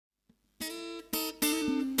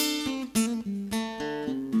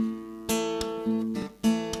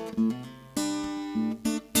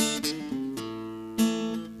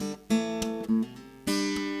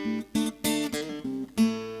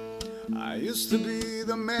used to be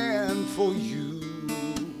the man for you,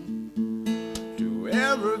 do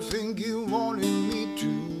everything you wanted me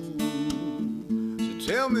to. So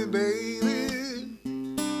tell me, baby,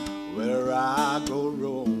 where I go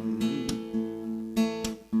wrong.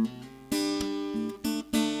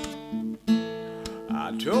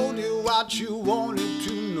 I told you what you wanted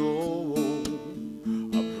to know,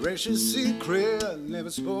 a precious secret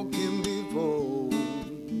never spoken before.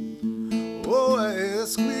 Oh,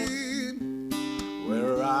 ask me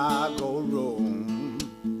where I go wrong.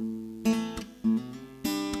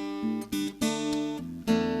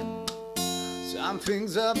 Some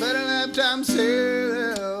things are better than time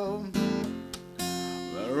tell.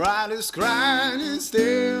 The right is crying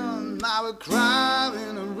instead. I would cry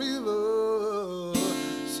in a river,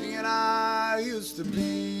 singing I used to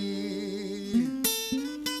be.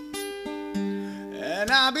 And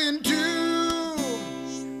I've been too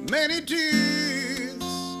many tears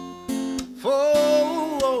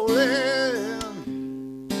falling,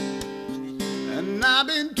 and I've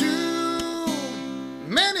been too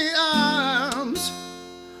many arms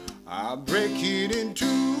I break it into.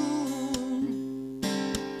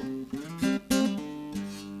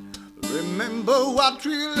 Remember what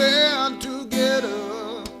we learned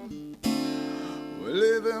together. We're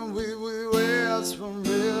living we was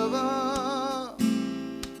forever.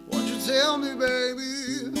 Won't you tell me,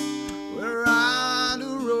 baby, where I do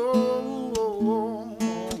wrong?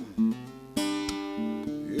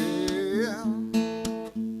 Yeah.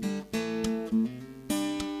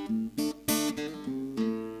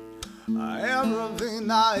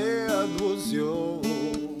 Everything I had was yours,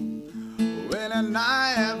 when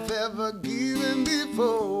I have ever given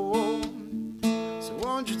before. So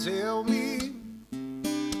won't you tell me,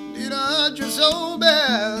 did I hurt you so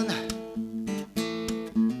bad?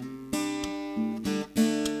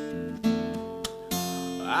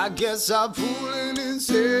 I guess I'm fooling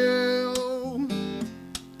myself,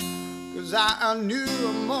 'cause I knew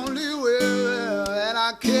I'm only well, and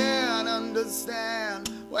I can't understand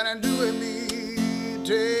what I'm doing me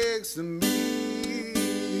takes to me.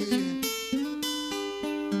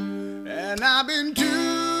 And I've been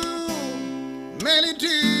too many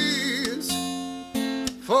tears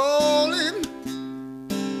falling,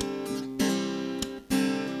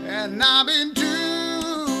 and I've been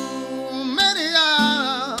too many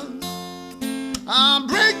arms I'm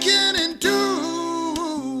breaking into.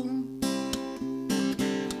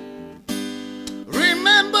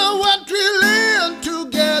 Remember what we learned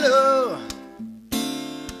together,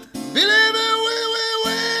 believing we will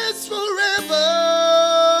waste forever.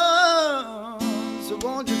 So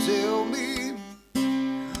won't you tell me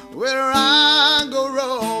where I go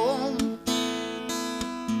wrong,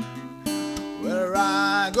 where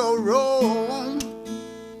I go wrong,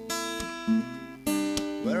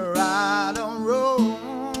 where I don't wrong.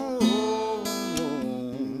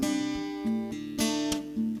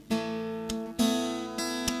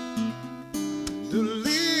 To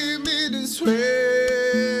leave me this way,